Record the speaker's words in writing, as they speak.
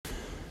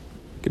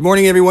Good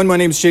morning, everyone. My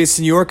name is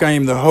Jason York. I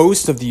am the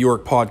host of the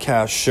York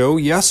Podcast Show.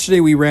 Yesterday,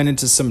 we ran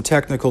into some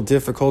technical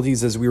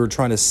difficulties as we were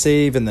trying to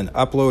save and then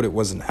upload. It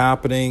wasn't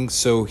happening.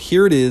 So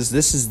here it is.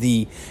 This is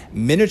the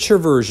miniature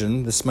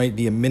version. This might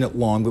be a minute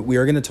long, but we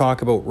are going to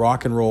talk about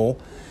rock and roll.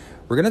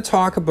 We're going to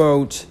talk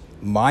about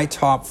my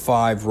top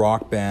 5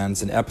 rock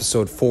bands in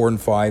episode 4 and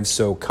 5.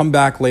 So come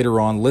back later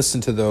on,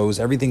 listen to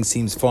those. Everything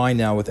seems fine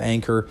now with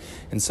Anchor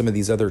and some of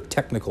these other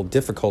technical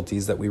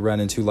difficulties that we ran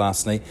into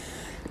last night.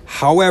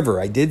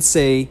 However, I did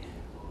say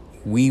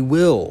we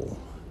will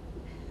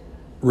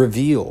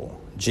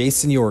reveal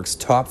Jason York's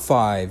top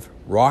 5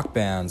 rock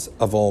bands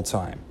of all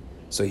time.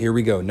 So here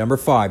we go. Number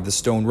 5, the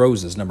Stone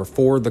Roses. Number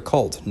 4, the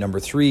Cult. Number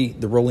 3,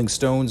 the Rolling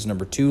Stones.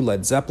 Number 2,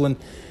 Led Zeppelin.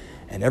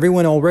 And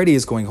everyone already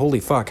is going, holy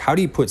fuck, how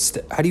do you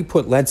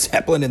put Led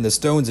Zeppelin and the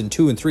Stones in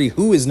 2 and 3?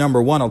 Who is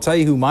number 1? I'll tell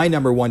you who my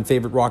number 1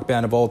 favorite rock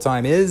band of all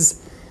time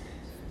is.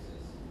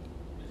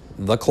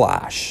 The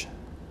Clash.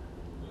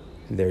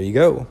 There you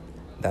go.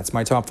 That's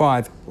my top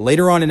 5.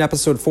 Later on in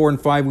episode 4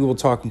 and 5, we will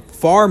talk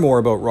far more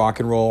about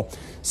rock and roll.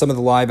 Some of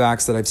the live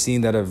acts that I've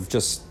seen that have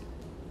just,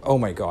 oh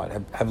my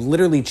God, have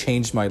literally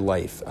changed my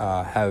life,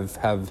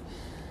 have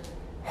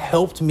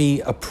helped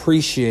me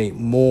appreciate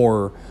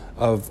more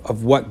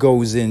of what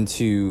goes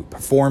into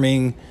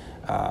performing,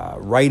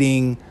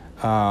 writing,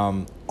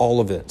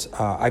 all of it.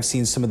 I've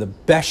seen some of the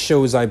best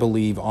shows, I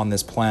believe, on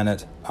this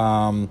planet.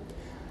 I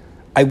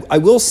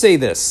will say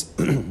this.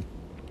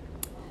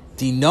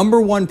 The number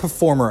 1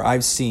 performer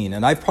I've seen,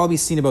 and I've probably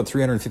seen about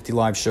 350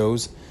 live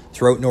shows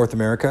throughout North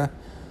America,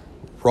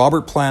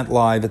 Robert Plant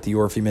live at the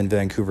Orpheum in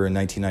Vancouver in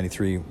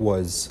 1993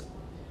 was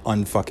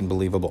unfucking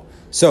believable.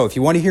 So if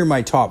you want to hear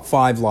my top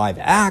 5 live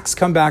acts,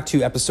 come back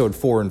to episode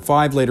 4 and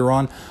 5 later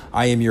on.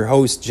 I am your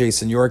host,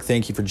 Jason York.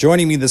 Thank you for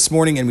joining me this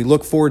morning, and we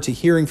look forward to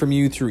hearing from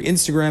you through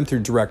Instagram,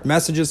 through direct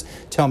messages.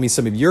 Tell me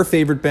some of your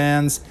favorite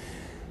bands.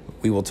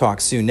 We will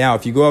talk soon. Now,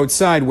 if you go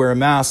outside, wear a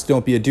mask,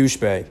 don't be a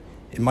douchebag.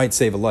 It might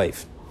save a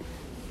life.